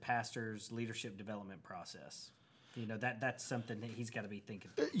a pastor's leadership development process? That's something that he's got to be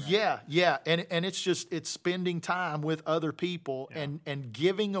thinking through, right? Yeah. And it's spending time with other people and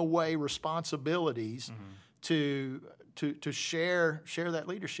giving away responsibilities to share that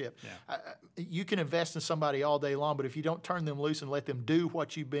leadership. You can invest in somebody all day long, but if you don't turn them loose and let them do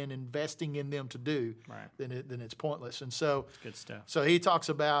what you've been investing in them to do, then it's pointless. And so it's good stuff. So he talks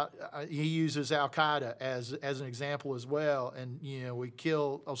about he uses Al Qaeda as an example as well. And we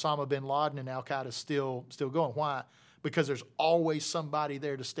kill Osama bin Laden, and Al Qaeda's still going. Why? Because there's always somebody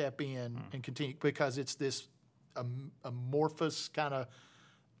there to step in and continue. Because it's this amorphous kind of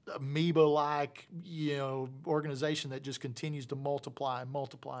amoeba-like, organization that just continues to multiply and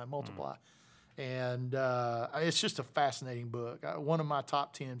multiply and multiply. And it's just a fascinating book. One of my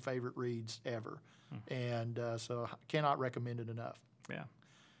top 10 favorite reads ever. And so I cannot recommend it enough. Yeah.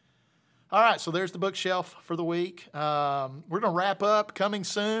 All right, so there's the bookshelf for the week. We're going to wrap up coming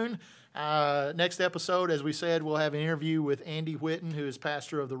soon. Next episode, as we said, we'll have an interview with Andy Whitten, who is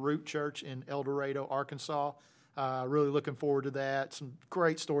pastor of the Root Church in El Dorado, Arkansas. Really looking forward to that. Some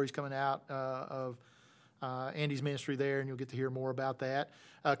great stories coming out of Andy's ministry there, and you'll get to hear more about that.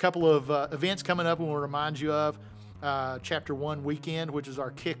 A couple of events coming up we want to remind you of. Chapter 1 weekend, which is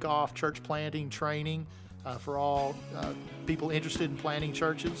our kickoff church planting training for all people interested in planting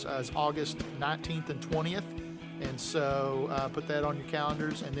churches. It's August 19th and 20th. And so put that on your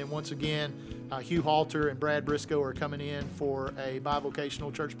calendars. And then once again, Hugh Halter and Brad Brisco are coming in for a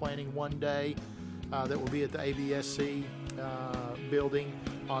bivocational church planting one day that will be at the ABSC building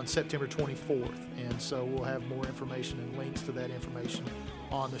on September 24th. And so we'll have more information and links to that information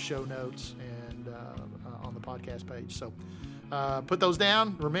on the show notes and on the podcast page. So put those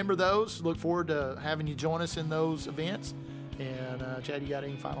down. Remember those. Look forward to having you join us in those events. And Chad, you got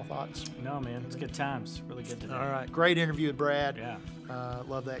any final thoughts? No, man. It's good times. Really good today. All right. Great interview with Brad. Yeah.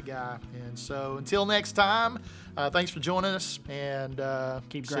 Love that guy. And so until next time, thanks for joining us. And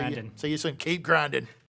keep grinding. See you soon. Keep grinding.